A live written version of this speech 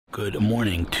Good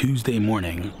morning, Tuesday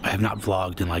morning. I have not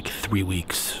vlogged in like 3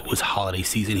 weeks. It was holiday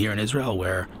season here in Israel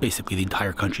where basically the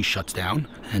entire country shuts down.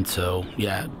 And so,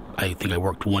 yeah, I think I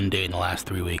worked 1 day in the last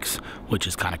 3 weeks, which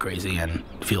is kind of crazy and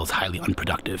feels highly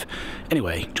unproductive.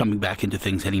 Anyway, jumping back into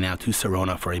things, heading now to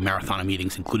Sarona for a marathon of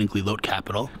meetings, including Glilot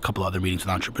Capital, a couple other meetings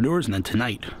with entrepreneurs, and then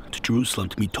tonight to Jerusalem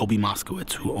to meet Toby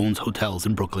Moskovits, who owns hotels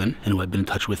in Brooklyn and who I've been in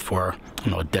touch with for,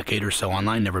 a decade or so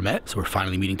online, never met. So we're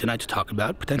finally meeting tonight to talk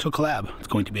about potential collab. It's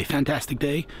going to be a fantastic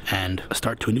day and a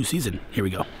start to a new season. Here we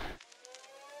go.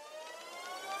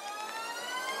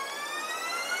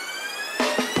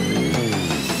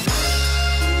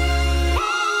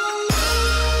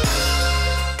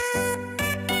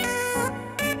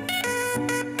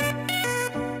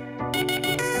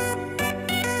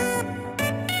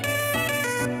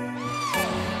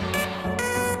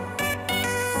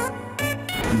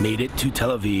 Made it to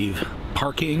Tel Aviv,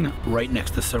 parking right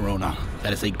next to Sarona.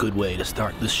 That is a good way to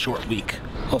start this short week.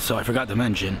 Also, I forgot to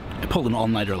mention, I pulled an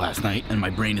all-nighter last night and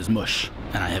my brain is mush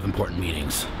and I have important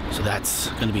meetings. So that's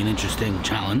gonna be an interesting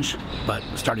challenge, but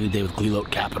starting the day with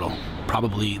Glilot Capital,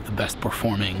 probably the best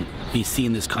performing VC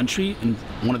in this country and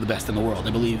one of the best in the world.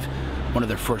 I believe one of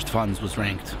their first funds was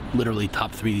ranked literally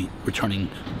top 3 returning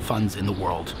funds in the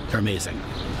world. They're amazing.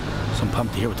 So I'm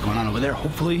pumped to hear what's going on over there.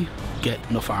 Hopefully get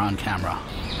Nofar on camera.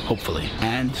 Hopefully.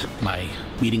 And my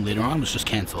meeting later on was just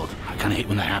canceled. I kind of hate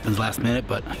when that happens last minute,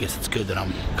 but I guess it's good that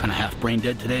I'm kind of half brain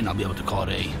dead today and I'll be able to call it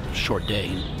a short day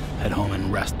and head home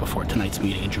and rest before tonight's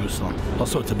meeting in Jerusalem.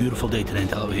 Also, it's a beautiful day today in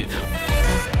Tel Aviv.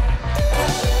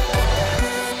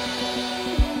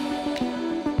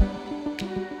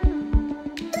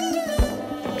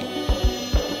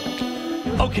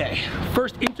 Okay,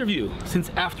 first interview since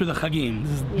after the Chagim.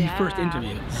 This is the first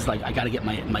interview. This is like, I gotta get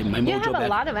my mojo back. You have a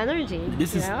lot of energy.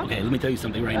 This is, okay, let me tell you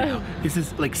something right now. This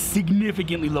is like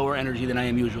significantly lower energy than I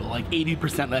am usual, like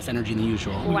 80% less energy than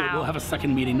usual. Wow. We'll have a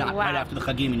second meeting, not right after the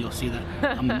Chagim, and you'll see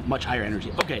that I'm much higher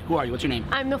energy. Okay, who are you? What's your name?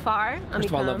 I'm Nofar Amikam. First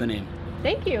of all, I love the name.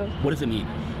 Thank you. What does it mean?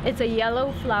 It's a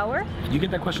yellow flower. You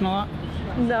get that question a lot?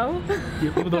 No.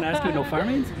 People don't ask you what Nofar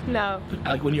means? No.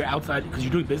 Like when you're outside, because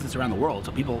you're doing business around the world,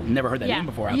 so people never heard that name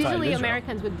before outside Usually of Israel.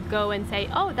 Americans would go and say,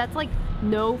 oh, that's like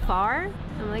Nofar.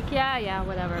 I'm like, yeah,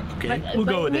 whatever. Okay, but, we'll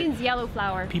go with it. It means yellow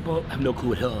flower. People have no clue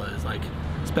what Hillel is. Like,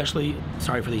 especially,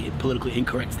 sorry for the politically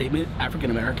incorrect statement,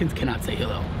 African Americans cannot say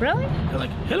Hillel. Really? They're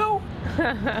like, hello?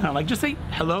 And I'm like, just say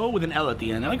hello with an L at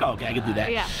the end. They're like, oh, okay, I can do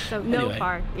that. Yeah, so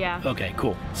Nofar, yeah. Okay,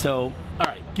 cool. So, all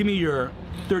right, give me your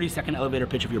 30-second elevator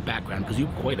pitch of your background, because you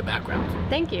have quite a background.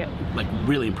 Thank you. Like,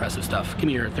 really impressive stuff. Give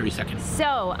me your 30 seconds.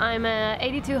 So, I'm a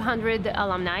 8200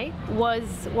 alumni, was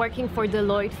working for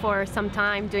Deloitte for some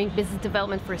time doing business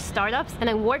development for startups, and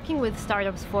I'm working with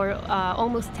startups for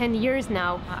almost 10 years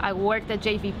now. I worked at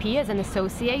JVP as an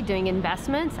associate doing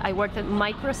investments. I worked at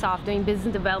Microsoft doing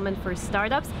business development for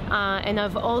startups, and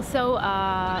I've also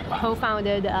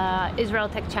co-founded Israel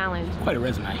Tech Challenge. Quite a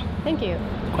resume. Thank you.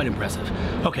 Quite impressive.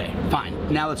 Okay, fine.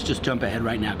 Now let's just jump ahead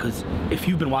right now, because if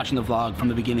you've been watching the vlog from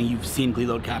the beginning, you've seen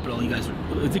Glilot Capital. You guys,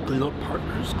 is it Glilot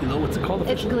Partners? Glilot, what's it called?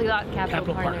 It's Glilot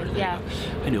Capital Partners, yeah.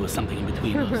 I knew it was something in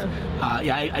between those.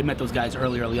 Yeah, I met those guys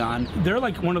early on. They're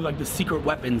like one of the secret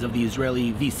weapons of the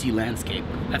Israeli VC landscape.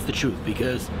 That's the truth,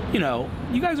 because, you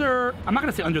guys are, I'm not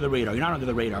gonna say under the radar, you're not under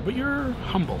the radar, but you're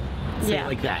humble. Say it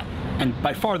like that. And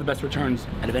by far the best returns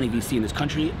out of any VC in this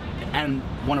country, and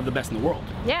one of the best in the world.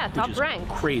 Yeah, top rank.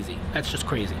 Crazy. That's just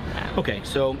crazy. Okay,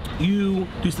 so you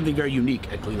do something very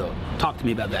unique at Glilot. Talk to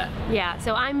me about that. Yeah,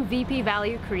 so I'm VP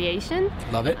Value Creation.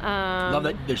 Love it. Love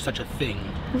that there's such a thing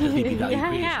as VP Value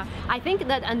Creation. Yeah. I think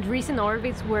that Andreessen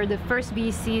Horowitz were the first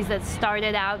VCs that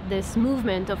started out this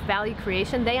movement of value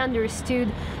creation. They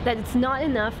understood that it's not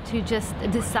enough to just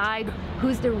decide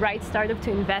who's the right startup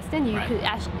to invest in. You could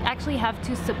actually have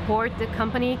to support the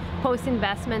company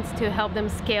post-investments to help them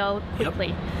scale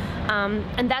quickly.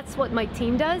 And that's what my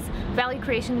team does. Value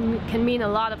creation can mean a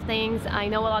lot of things. I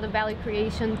know a lot of value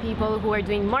creation people who are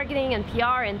doing marketing and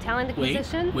PR and talent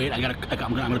acquisition. Wait, I'm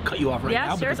gonna cut you off right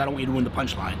now because I don't want you to ruin the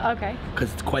punchline. Okay.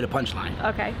 Because it's quite a punchline.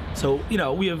 Okay. So,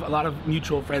 we have a lot of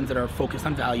mutual friends that are focused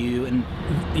on value, and,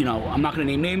 I'm not gonna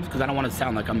name names because I don't want to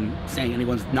sound like I'm saying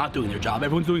anyone's not doing their job.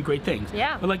 Everyone's doing great things.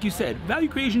 Yeah. But like you said, value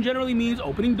creation generally means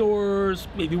opening doors,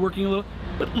 maybe working a little,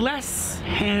 but less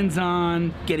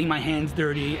hands-on, getting my hands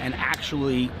dirty, and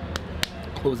actually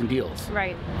closing deals.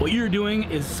 Right. What you're doing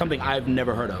is something I've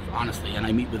never heard of, honestly, and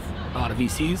I meet with a lot of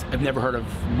VCs. I've never heard of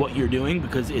what you're doing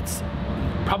because it's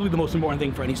probably the most important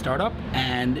thing for any startup,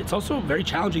 and it's also a very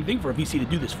challenging thing for a VC to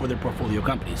do this for their portfolio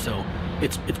companies. So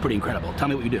it's pretty incredible. Tell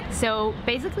me what you do. So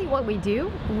basically what we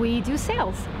do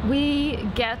sales. We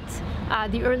get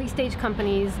the early stage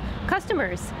companies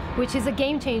customers, which is a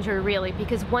game changer really,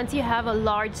 because once you have a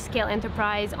large scale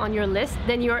enterprise on your list,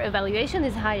 then your evaluation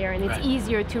is higher and it's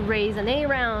easier to raise an A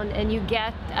round and you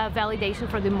get validation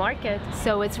for the market.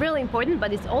 So it's really important,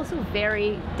 but it's also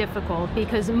very difficult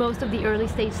because most of the early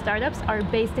stage startups are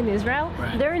based in Israel.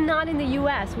 They're not in the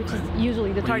US, which is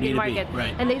usually the target market.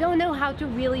 And they don't know how to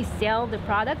really sell the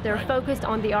product. They're focused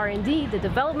on the R&D, the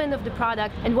development of the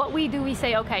product. And what we do, we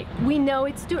say, okay, we know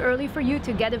it's too early for you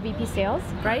to get a VP sales,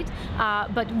 right?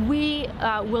 But we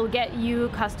will get you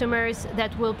customers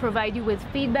that will provide you with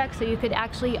feedback so you could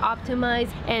actually optimize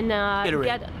and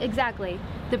get exactly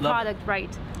the product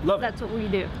right. That's what we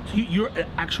do. So you're an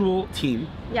actual team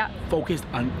focused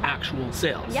on actual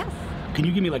sales. Yes. Can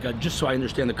you give me like a, just so I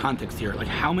understand the context here, like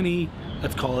how many,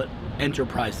 let's call it,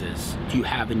 enterprises do you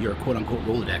have in your quote-unquote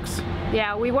Rolodex?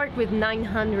 Yeah, we work with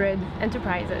 900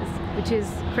 enterprises, which is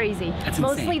crazy. That's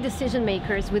mostly insane. decision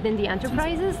makers within the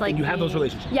enterprises. Like and you have those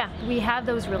relationships? Yeah, we have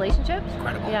those relationships.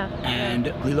 Incredible. Yeah. And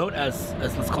Glilot, as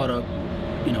let's call it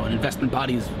an investment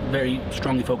body, is very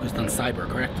strongly focused on cyber,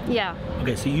 correct? Yeah.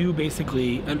 Okay, so you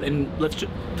basically, and let's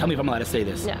just, tell me if I'm allowed to say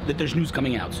this, that there's news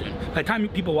coming out soon. By the time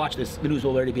people watch this, the news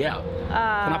will already be out.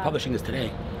 I'm not publishing this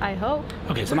today. I hope.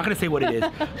 Okay, so I'm not going to say what it is,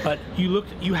 but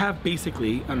you have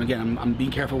basically, and again, I'm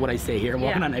being careful what I say here. I'm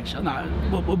walking on edge.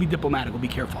 We'll be diplomatic. We'll be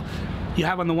careful. You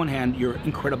have on the one hand your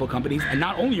incredible companies, and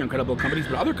not only your incredible companies,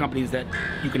 but other companies that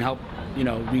you can help,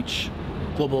 reach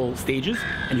global stages,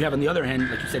 and you have on the other hand,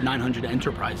 like you said, 900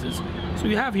 enterprises. So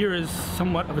you have here is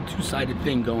somewhat of a two-sided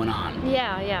thing going on.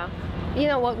 Yeah. You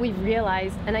know what we've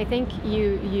realized, and I think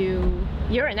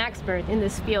you're an expert in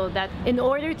this field, that in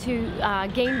order to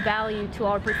gain value to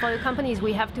our portfolio companies,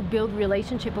 we have to build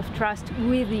relationship of trust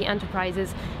with the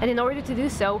enterprises. And in order to do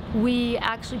so, we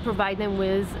actually provide them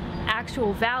with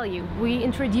actual value. We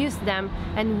introduce them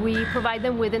and we provide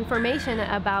them with information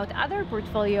about other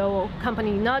portfolio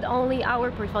companies, not only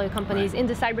our portfolio companies in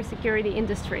the cybersecurity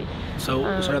industry. So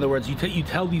in other words, you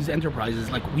tell these enterprises,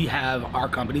 like, we have our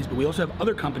companies, but we also have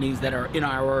other companies that are in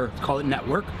our, call it,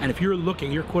 network. And if you're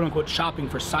quote unquote shopping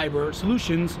for cyber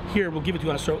solutions, here, we'll give it to you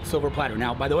on a silver platter.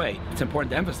 Now, by the way, it's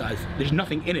important to emphasize, there's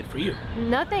nothing in it for you.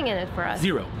 Nothing in it for us.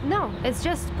 Zero. No, it's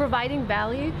just providing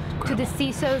value to the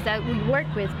CISOs that we work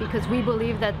with, because we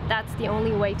believe that that's the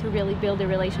only way to really build a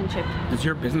relationship. Does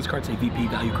your business card say VP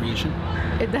Value Creation?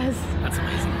 It does. That's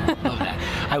amazing. Love that.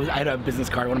 I had a business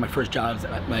card, one of my first jobs,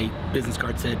 my business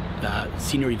card said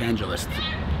Senior Evangelist.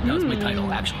 That was my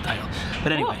actual title.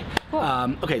 But anyway, cool.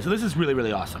 Okay, so this is really,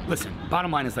 really awesome. Listen,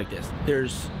 bottom line is like this.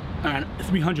 There's around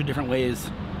 300 different ways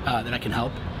that I can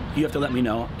help. You have to let me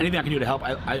know. Anything I can do to help.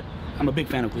 I'm a big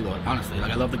fan of Glilot, honestly.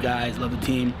 Like, I love the guys, love the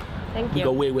team. Thank you. We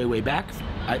go way, way, way back.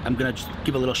 I'm gonna just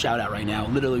give a little shout out right now.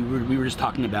 Literally, we were just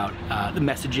talking about the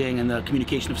messaging and the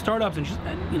communication of startups, and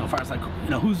Farah's like,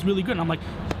 who's really good? And I'm like,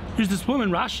 here's this woman,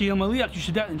 Rashi Elmaliah, you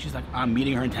should, and she's like, I'm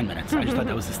meeting her in 10 minutes. I just thought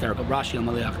that was hysterical. Rashi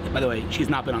Elmaliah, by the way, she's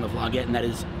not been on the vlog yet, and that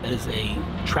is a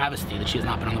travesty that she has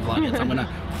not been on the vlog yet. So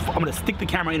I'm gonna stick the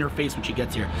camera in her face when she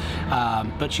gets here.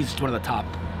 But she's one of the top,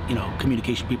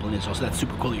 communication people in Israel, so that's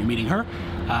super cool that you're meeting her.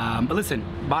 But listen,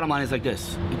 bottom line is like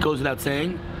this. It goes without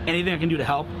saying, anything I can do to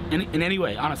help in any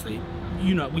way, honestly.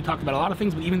 We talked about a lot of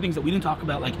things, but even things that we didn't talk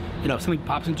about, like, if something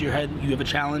pops into your head, you have a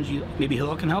challenge, maybe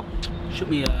Hillel can help, shoot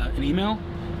me an email.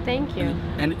 Thank you.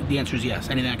 And the answer is yes,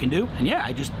 anything I can do. And yeah,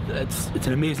 it's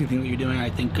an amazing thing that you're doing.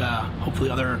 I think hopefully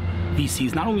other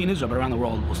VCs, not only in Israel, but around the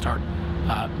world, will start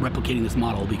replicating this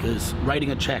model, because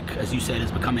writing a check, as you said,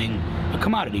 is becoming a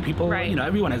commodity. People,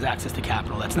 everyone has access to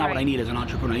capital. That's not what I need as an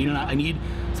entrepreneur. I need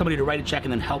somebody to write a check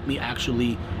and then help me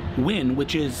actually win,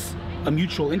 which is a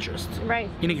mutual interest. Right.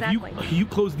 Exactly. If you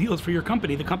close deals for your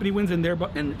company, the company wins, and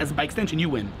as by extension, you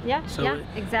win. Yeah. So yeah.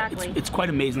 Exactly. It's quite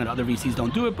amazing that other VCs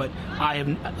don't do it, but I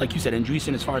have, like you said,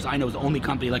 Andreessen, as far as I know, is the only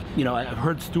company. Like, I've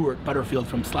heard Stuart Butterfield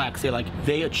from Slack say, like,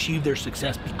 they achieved their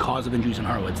success because of Andreessen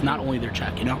Horowitz, not only their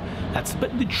check.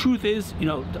 But the truth is,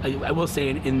 I will say,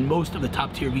 in most of the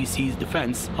top tier VCs'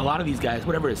 defense, a lot of these guys,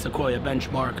 whatever it is, Sequoia,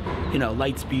 Benchmark,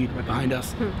 Lightspeed right behind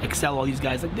us, Excel, all these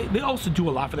guys, like, they also do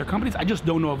a lot for their companies. I just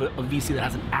don't know of a VC that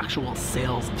has an actual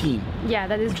sales team. Yeah,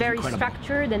 that is very incredible.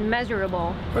 structured and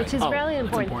measurable, which is really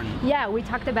important. Yeah, we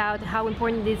talked about how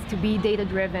important it is to be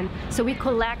data-driven. So we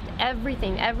collect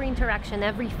everything, every interaction,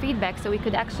 every feedback, so we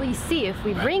could actually see if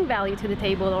we bring value to the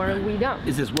table or we don't.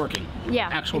 Is this working? Yeah,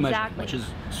 actual measurement, which is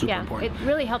super important. It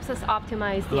really helps us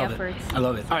optimize the efforts. I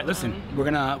love it. All right, listen, we're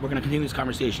gonna continue this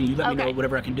conversation. You let me know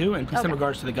whatever I can do, and please send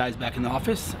regards to the guys back in the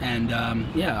office. And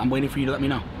yeah, I'm waiting for you to let me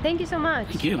know. Thank you so much.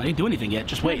 Thank you. I didn't do anything yet.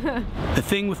 Just wait. The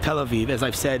thing with Tel Aviv, as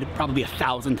I've said probably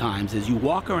 1,000 times, is you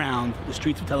walk around the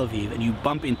streets of Tel Aviv and you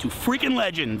bump into freaking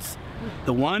legends.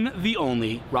 The one, the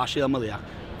only, Rashi Elmaliah.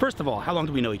 First of all, how long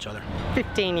do we know each other?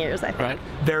 15 years, I think. Right.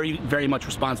 Very, very much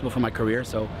responsible for my career,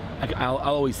 so I'll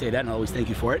always say that, and I'll always thank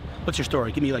you for it. What's your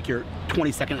story? Give me like your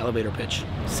 20-second elevator pitch.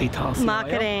 Seital.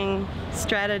 Marketing,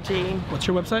 strategy. What's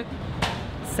your website?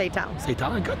 Seital.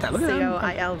 Seital, I got that. Look at that.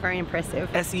 C-O-I-L, very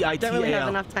impressive. S-E-I-T-A-L. Don't really have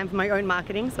enough time for my own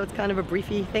marketing, so it's kind of a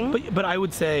briefy thing. But I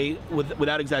would say,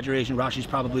 without exaggeration, Rashi's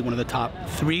probably one of the top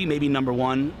 3, maybe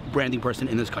 #1 branding person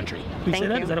in this country. Can Thank say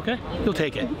that? you. Is that okay? You'll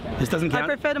take it. This doesn't count. I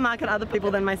prefer to market other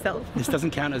people than myself. This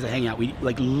doesn't count as a hangout. We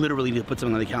like literally need to put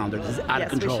something on the calendar. This is out of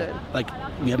control. We should. Like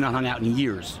we have not hung out in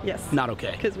years. Yes. Not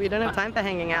okay. Because we don't have time for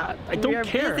hanging out. I don't We're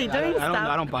care. busy doing stuff.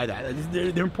 I don't buy that.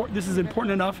 They're important. This is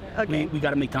important enough. Okay. We got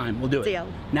to make time. We'll do it. Deal.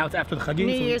 Now it's after the Chagim. New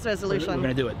Year's resolution. We're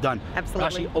gonna do it. Done.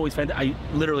 Absolutely. Rashi always found. I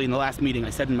literally in the last meeting, I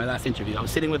said in my last interview, I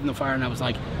was sitting with Nofar and I was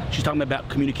like, she's talking about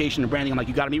communication and branding. I'm like,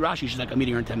 you got to meet Rashi. She's like, I'm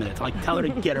meeting her in 10 minutes. I'm like, tell her to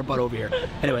get her butt over here.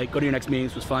 Anyway, go to your next meeting.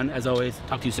 This was fun as always.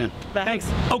 Talk to you soon. Bye.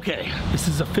 Thanks. Okay, this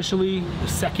is officially the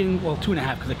second, well,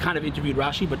 2.5, because I kind of interviewed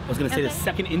Rashi, but I was gonna say the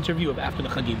second interview of after the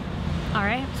Chagim. All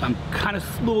right. So I'm kind of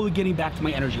slowly getting back to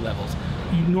my energy levels.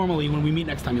 Normally, when we meet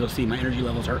next time, you'll see my energy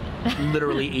levels are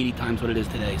literally 80 times what it is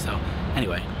today. So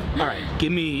anyway, all right,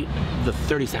 give me the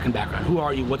 30-second background. Who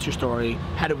are you? What's your story?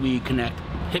 How did we connect?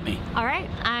 Hit me. All right,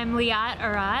 I'm Liat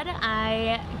Arad.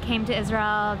 I came to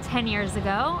Israel 10 years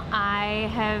ago. I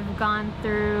have gone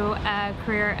through a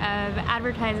career of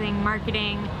advertising,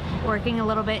 marketing, working a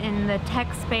little bit in the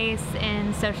tech space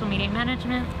in social media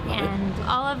management. And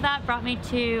all of that brought me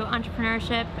to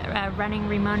entrepreneurship, running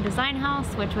Rimon Design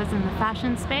House, which was in the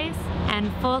fashion space.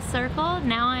 And full circle,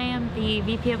 now I am the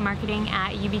VP of marketing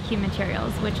at UBQ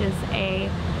Materials, which is a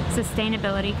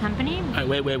sustainability company. All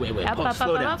right, wait.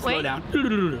 Slow down.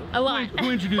 Who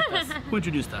introduced us? Who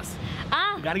introduced us?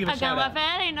 You gotta give a shout out.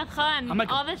 I'm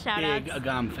like all the a shout big outs.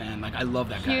 Agam fan. Like I love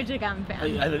that guy. Huge Agam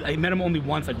fan. I met him only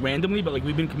once, like randomly, but like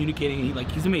we've been communicating.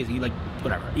 And he's amazing. He like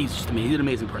whatever. He's just amazing. He's an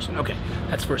amazing person. Okay,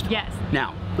 that's first. Yes.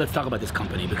 Now let's talk about this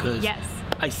company because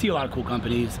I see a lot of cool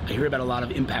companies. I hear about a lot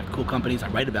of impact cool companies. I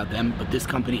write about them, but this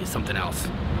company is something else.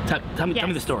 Tell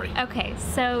me the story. Okay,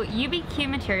 so UBQ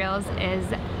Materials is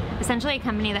essentially a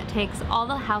company that takes all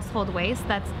the household waste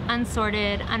that's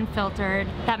unsorted, unfiltered.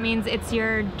 That means it's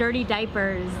your dirty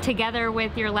diapers together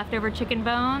with your leftover chicken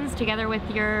bones, together with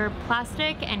your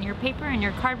plastic and your paper and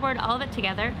your cardboard, all of it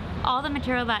together. All the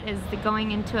material that is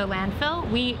going into a landfill,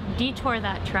 we detour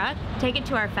that truck, take it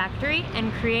to our factory,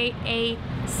 and create a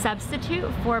substitute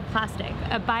for plastic,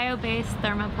 a bio-based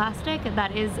thermoplastic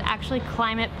that is actually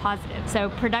climate positive. So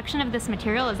production of this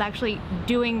material is actually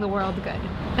doing the world good.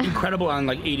 Incredible on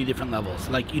like 80 different levels.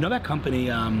 Like, you know that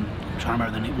company, I'm trying to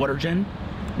remember the name, Watergen?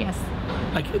 Yes.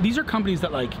 Like, these are companies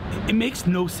that like, it makes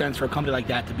no sense for a company like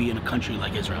that to be in a country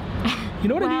like Israel. You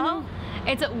know what I mean? Well,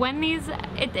 it's when these,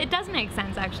 it does make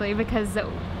sense actually, because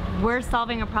we're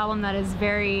solving a problem that is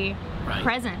very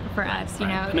present for us. You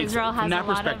know, Israel has from that a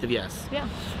lot perspective, of, yes. Yeah.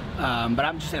 But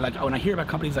I'm just saying, like, when I hear about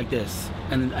companies like this,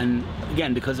 and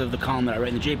again, because of the column that I write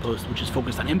in the J Post, which is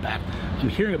focused on impact, I'm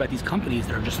hearing about these companies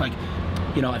that are just like,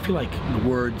 you know, I feel like the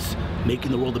words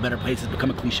making the world a better place has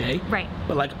become a cliche. Right.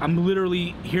 But like, I'm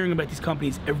literally hearing about these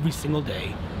companies every single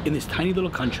day in this tiny little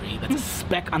country that's a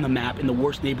speck on the map in the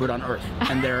worst neighborhood on earth.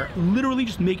 And they're literally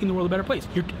just making the world a better place.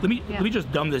 Let me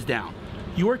just dumb this down.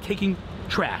 You are taking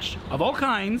trash of all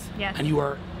kinds, and you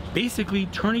are basically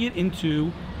turning it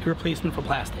into a replacement for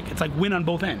plastic. It's like win on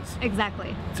both ends.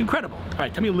 Exactly. It's incredible. All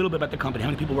right, tell me a little bit about the company.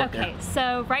 How many people work there? Okay,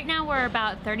 so right now we're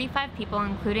about 35 people,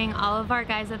 including all of our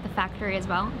guys at the factory as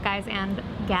well, guys and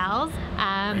gals.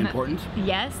 Very important.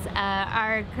 Yes,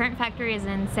 our current factory is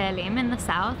in Selim in the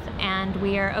south, and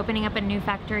we are opening up a new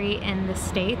factory in the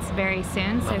States very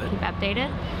soon, so keep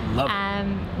updated. Love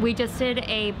it. We just did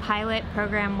a pilot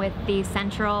program with the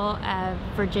Central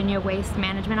Virginia Waste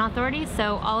Management Authority,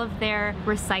 so all of their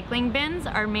recycling bins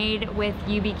are made with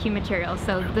UBQ materials.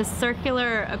 So the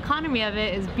circular economy of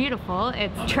it is beautiful.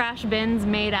 It's trash bins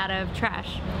made out of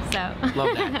trash. So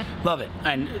Love that. Love it.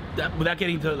 And without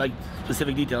getting to like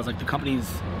specific details, like the company's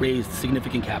raised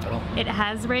significant capital. it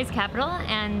has raised capital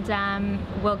and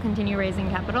will continue raising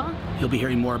capital. You'll be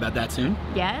hearing more about that soon.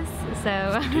 Yes,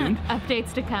 so tuned.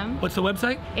 updates to come. What's the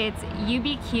website? It's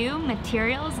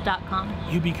ubqmaterials.com.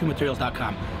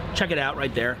 ubqmaterials.com. Check it out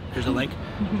right there. There's a link.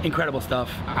 Incredible stuff.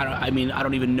 I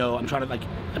don't even know. I'm trying to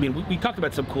we talked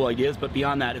about some cool ideas, but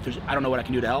beyond that, I don't know what I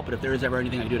can do to help, but if there is ever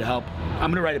anything I can do to help,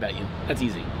 I'm gonna write about you. That's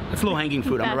easy. That's low hanging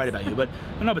fruit. I'm gonna write about you. But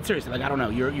seriously, like I don't know.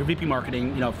 You're VP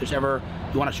marketing. You know, if there's ever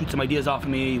you want to shoot some ideas off of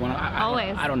me, you want to.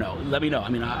 Always. I don't know. Let me know. I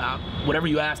mean, whatever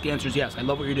you ask, the answer is yes. I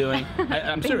love what you're doing.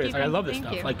 I'm serious. I love this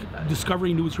stuff. you. Like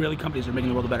discovering new Israeli companies are making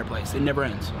the world a better place. It never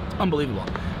ends. It's unbelievable.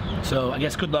 So I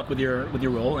guess good luck with your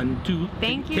role, and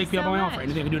Thank you take me up so on my much. offer.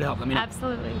 Anything I can do to help, let me know.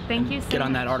 Absolutely. Thank you so Get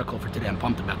on that much. article for today. I'm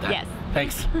pumped about that. Yes.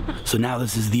 Thanks. So now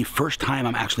this is the first time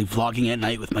I'm actually vlogging at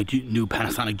night with my new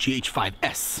Panasonic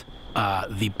GH5S.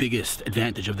 The biggest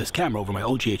advantage of this camera over my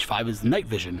old GH5 is night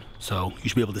vision. So you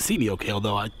should be able to see me okay,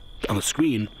 although on the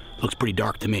screen looks pretty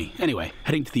dark to me. Anyway,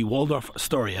 heading to the Waldorf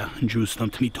Astoria in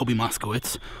Jerusalem to meet Toby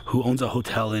Moskovits, who owns a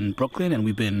hotel in Brooklyn, and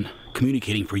we've been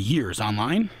communicating for years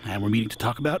online, and we're meeting to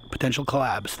talk about potential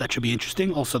collabs. That should be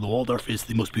interesting. Also, the Waldorf is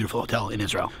the most beautiful hotel in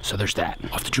Israel, so there's that.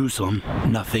 Off to Jerusalem.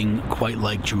 Nothing quite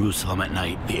like Jerusalem at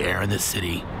night. The air in this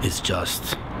city is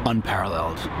just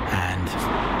unparalleled, and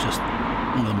just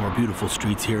one of the more beautiful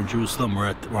streets here in Jerusalem. We're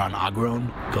on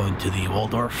Agam, going to the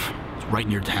Waldorf. Right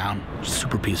near town,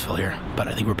 super peaceful here. But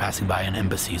I think we're passing by an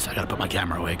embassy, so I gotta put my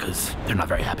camera away because they're not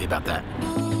very happy about that.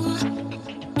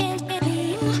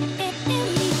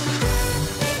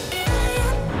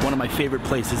 One of my favorite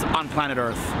places on planet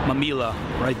Earth, Mamila,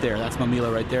 right there. That's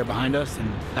Mamila right there behind us, and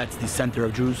that's the center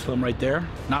of Jerusalem right there.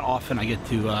 Not often I get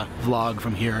to vlog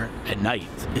from here at night.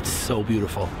 It's so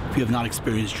beautiful. If you have not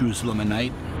experienced Jerusalem at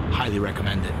night, highly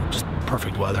recommend it. Just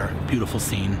perfect weather, beautiful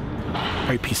scene.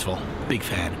 Very peaceful. Big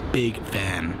fan. Big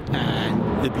fan.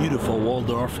 And the beautiful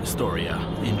Waldorf Astoria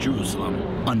in Jerusalem.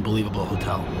 Unbelievable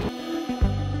hotel.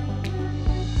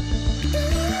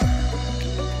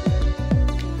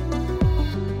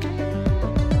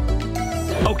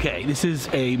 Okay, this is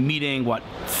a meeting, what,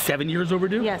 7 years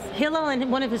overdue? Yes, Hillel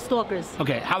and one of his stalkers.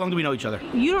 Okay, how long do we know each other?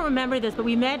 You don't remember this, but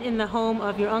we met in the home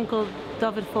of your uncle,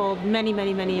 David Fuld, many,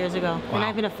 many, many years ago. Wow. And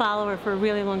I've been a follower for a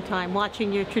really long time,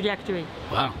 watching your trajectory.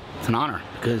 Wow, it's an honor,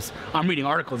 because I'm reading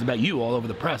articles about you all over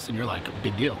the press, and you're like a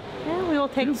big deal. Yeah, we all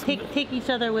take each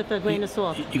other with a grain of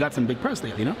salt. You got some big press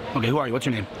lately, you know? Okay, who are you? What's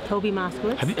your name? Toby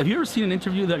Moskovits. Have you ever seen an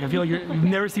interview that I feel like you've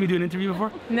never seen me do an interview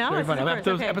before? No, Very it's funny. the first,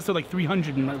 Episode, okay. episode like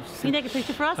 300. And I've Can you take a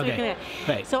picture for us? Okay. Or you can-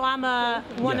 Right. So I'm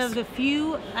one Yes. of the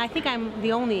few, I think I'm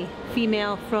the only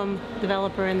female from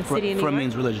developer in the city of New York. From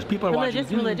means religious. People are watching.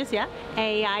 Religious, yeah.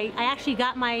 I actually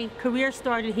got my career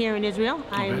started here in Israel.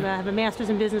 I have a master's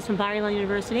in business from Bar Ilan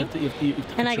University.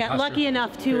 And I got lucky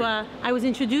enough to, I was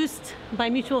introduced by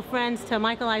mutual friends to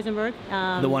Michael Eisenberg.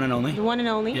 The one and only. The one and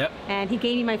only. Yep. And he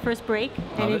gave me my first break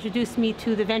and Love it. introduced me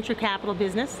to the venture capital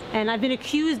business. And I've been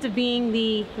accused of being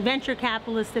the venture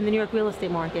capitalist in the New York real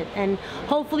estate market. And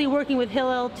hopefully working with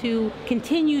Hillel to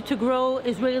continue to grow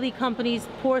Israeli companies'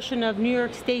 portion of New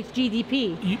York State's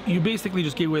GDP. You basically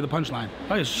just gave away the punchline.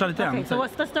 Oh, yeah, shut it down. Okay, so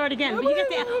let's start again. But you get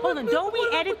to, hold on, don't we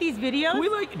edit these videos? We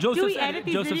like Do Joseph's we edit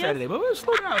these Joseph's videos? editing. But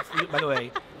slow down. By the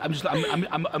way,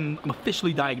 I'm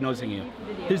officially diagnosing you.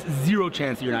 There's zero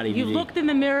chance that you're not ADD. You looked in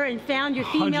the mirror and found your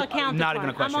female 100 counterpart. Not even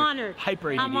a question. I'm honored.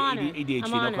 Hyper ADD, I'm honored. ADHD,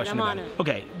 I'm no honored. question I'm about it. honored.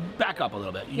 Okay, back up a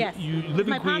little bit. Yes. You live Is in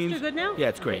my Queens. posture good now? Yeah,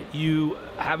 it's great. You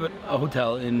have a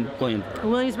hotel in Williamsburg.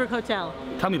 Williamsburg Hotel.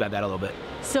 Tell me about that a little bit.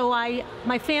 So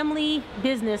my family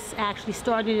business actually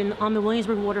started on the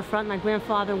Williamsburg waterfront. My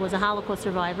grandfather was a Holocaust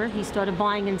survivor. He started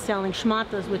buying and selling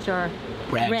shmatas, which are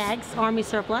rags, army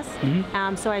surplus.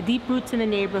 So I had deep roots in the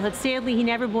neighborhood. Sadly, he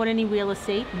never bought any real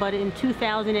estate, but in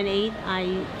 2008,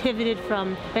 I pivoted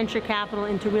from venture capital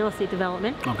into real estate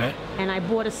development. Okay. And I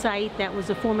bought a site that was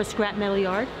a former scrap metal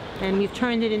yard, and we've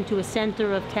turned it into a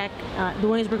center of tech. The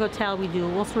Williamsburg Hotel, we do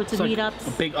all sorts of It's like meetups.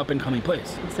 a big up-and-coming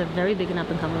place. It's a very big and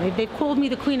up-and-coming. They've called me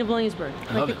the Queen of Williamsburg. I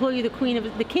Like love they it. call you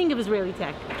the King of Israeli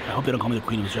tech. I hope they don't call me the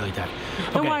Queen of Israeli Tech.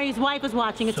 Don't Okay. worry, his wife is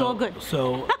watching. It's all good.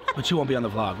 So, but she won't be on the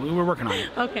vlog. We're working on it.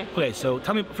 Okay. Okay, so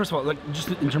tell me, first of all, like just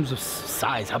in terms of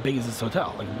size, how big is this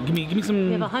hotel? Like, give me some.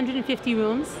 We have 150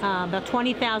 rooms, about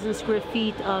 20,000 square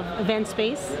feet of event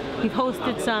space. We've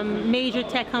hosted some major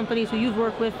tech companies who you've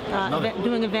worked with Love it.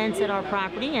 doing events at our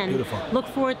property, and Beautiful. look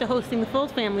forward to hosting the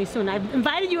Fuld family soon. I've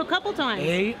invited you a couple times.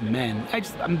 Amen.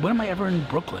 When am I ever in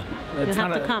Brooklyn? It's You'll have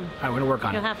not to come. All right, we're gonna work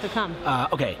on You'll it. have to come.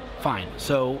 Okay, fine.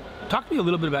 So, talk to me a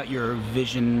little bit about your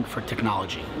vision for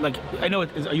technology. Like, I know,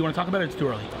 are you you want to talk about it? It's too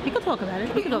early. We can talk about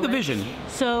it. We can talk The about vision. It.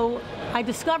 So I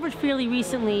discovered fairly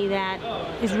recently that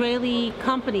Israeli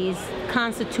companies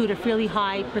constitute a fairly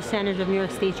high percentage of New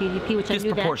York State GDP, which I knew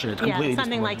that. Disproportionate, completely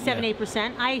something like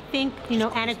 7-8%. I think, you know,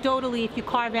 anecdotally, if you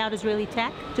carve out Israeli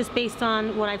tech, just based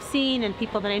on what I've seen and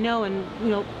people that I know, and you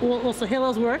know, also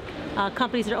Hillel's work,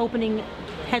 companies that are opening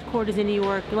headquarters in New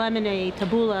York, Lemonade,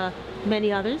 Taboola,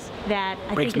 many others, that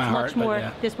I think it's much more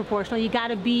disproportional. You got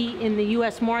to be in the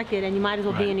U.S. market, and you might as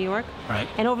well be in New York. Right.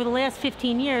 And over the last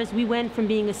 15 years, we went from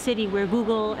being a city where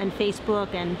Google and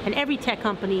Facebook and every tech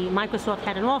company, Microsoft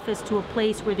had an office, to a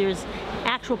place where there's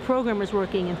actual programmers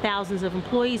working and thousands of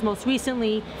employees. Most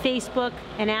recently, Facebook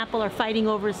and Apple are fighting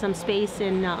over some space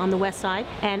on the west side.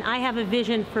 And I have a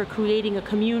vision for creating a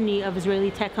community of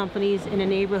Israeli tech companies in a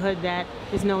neighborhood that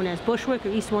is known as Bushwick or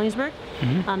East Williamsburg.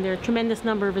 There are a tremendous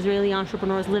number of Israeli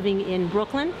entrepreneurs living in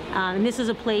Brooklyn. And this is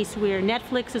a place where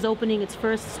Netflix is opening its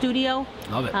first studio.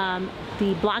 Love it.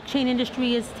 The blockchain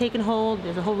industry has taken hold.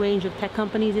 There's a whole range of tech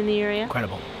companies in the area.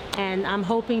 Incredible. And I'm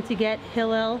hoping to get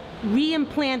Hillel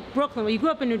re-implant Brooklyn. Well, you grew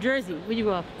up in New Jersey. Where'd you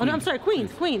grow up? Oh, no, I'm sorry,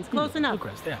 Queens. Close enough.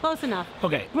 Hillcrest, yeah. Close enough.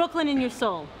 Okay. Brooklyn in your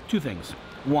soul. Two things.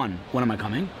 One, when am I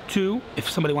coming? Two, if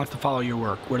somebody wants to follow your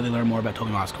work, where do they learn more about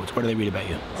Toby Moskovits? Where do they read about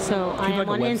you? So I am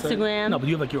on Instagram. No, but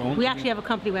you have like your own? We actually have a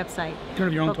company website. You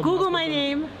have your own Toby Google Moskovits? my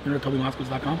name. You know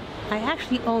TobyMoskovits.com? I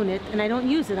actually own it, and I don't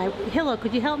use it. Hillel,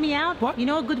 could you help me out? What? You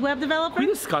know a good web developer? We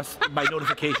discussed my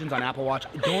notifications on Apple Watch.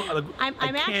 I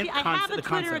have a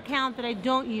Twitter account that I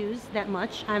don't use that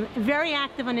much. I'm very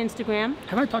active on Instagram.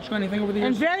 Have I touched on anything over the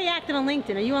years? I'm very active on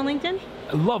LinkedIn. Are you on LinkedIn?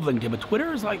 I love LinkedIn, but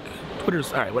Twitter's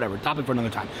all right, whatever. Topic for another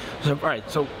time. So, all right,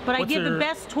 so. But I give the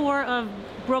best tour of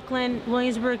Brooklyn,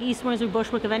 Williamsburg, East Williamsburg,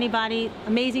 Bushwick of anybody.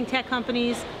 Amazing tech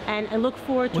companies, and I look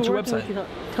forward to working with you.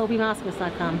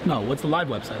 TobyMoskovits.com. No, what's the live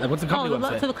website? What's the company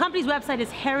website? So the company's website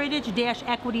is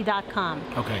heritage-equity.com.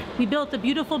 Okay. We built a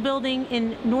beautiful building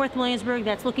in North Williamsburg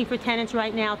that's looking for tenants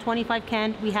right now, 25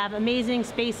 Kent. We have amazing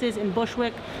spaces in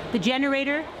Bushwick. The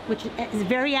Generator, which is a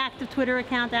very active Twitter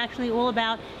account, actually all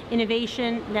about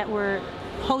innovation that we're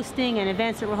hosting and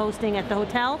events that we're hosting at the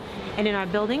hotel and in our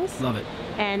buildings. Love it.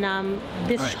 And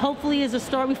this hopefully is a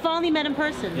story. We finally met in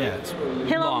person. Yeah, it's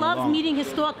Hillel loves meeting his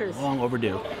stalkers. Long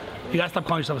overdue. You gotta stop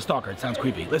calling yourself a stalker. It sounds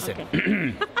creepy. Listen,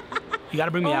 okay. You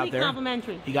gotta bring me out there.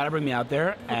 Complimentary. You gotta bring me out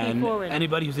there. And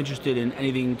anybody who's interested in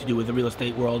anything to do with the real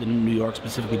estate world in New York,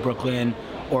 specifically Brooklyn,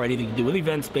 or anything to do with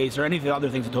event space or any of the other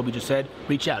things that Toby just said,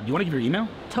 reach out. Do you want to give your email?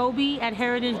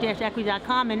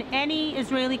 Toby@heritage-equity.com. And any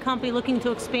Israeli company looking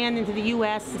to expand into the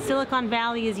U.S., Silicon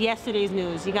Valley is yesterday's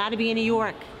news. You gotta be in New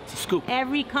York. It's a scoop.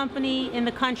 Every company in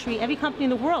the country, every company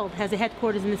in the world has a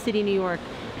headquarters in the city of New York.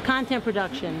 Content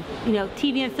production, you know,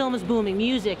 TV and film is booming,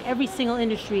 music, every single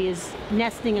industry is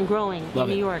nesting and growing in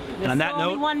New York. And on that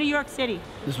note, only one New York City.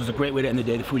 This was a great way to end the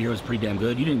day. The food here was pretty damn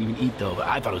good. You didn't even eat though, but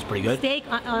I thought it was pretty good. Steak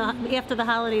after the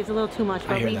holidays a little too much,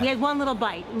 but we had one little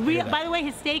bite. By the way,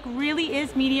 his steak really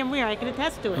is medium rare. I can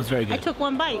attest to it. It was very good. I took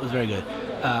one bite. It was very good.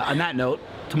 On that note,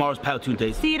 tomorrow's Powtoon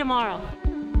Taste. See you tomorrow.